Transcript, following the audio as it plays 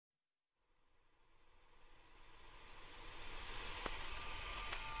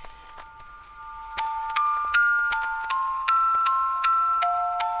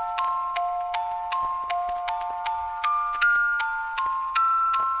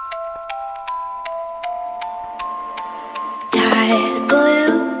red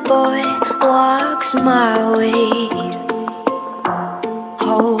blue boy walks my way,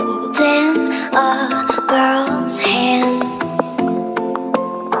 holding a girl's hand.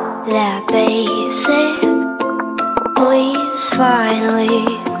 That basic leaves finally.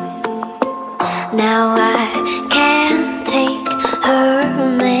 Now I can't take her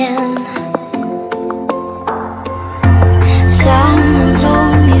man. Someone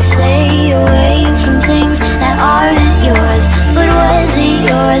told me stay away from things that aren't yours, but was it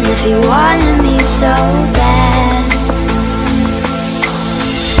yours if you wanted me so bad?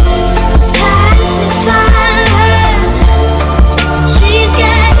 Pacify her, she's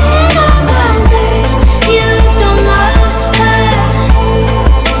getting on my nerves. You don't love her,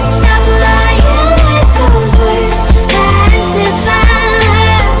 stop lying with those words. Pacify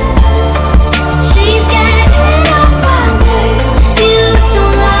her, she's getting on my nerves. You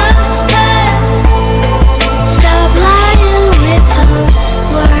don't love her, stop lying with those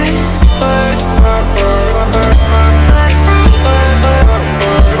words.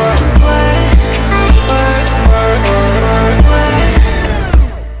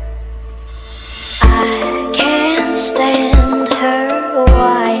 I can't stand her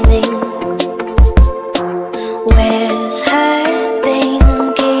whining. Where's her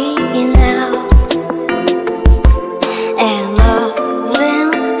pinky now? And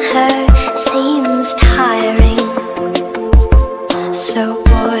loving her seems tiring. So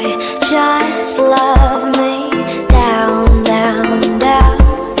boy, just love me down, down, down.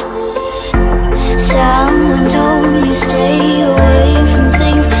 Someone told me stay away from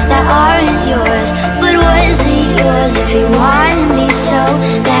things that aren't yours, but was it yours if you wanted me so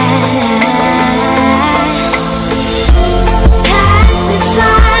bad?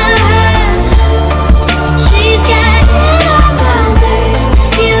 Pacify her, she's getting on my nerves.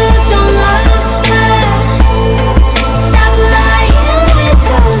 You don't love her, stop lying with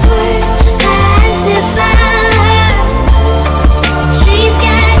those words. Pacify her, she's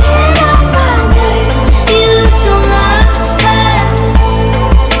getting on my nerves. You don't love her,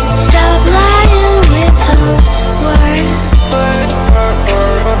 stop lying with those words.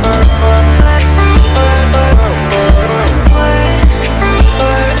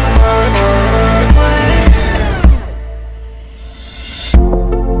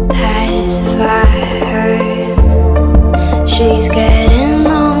 Pacify her, she's getting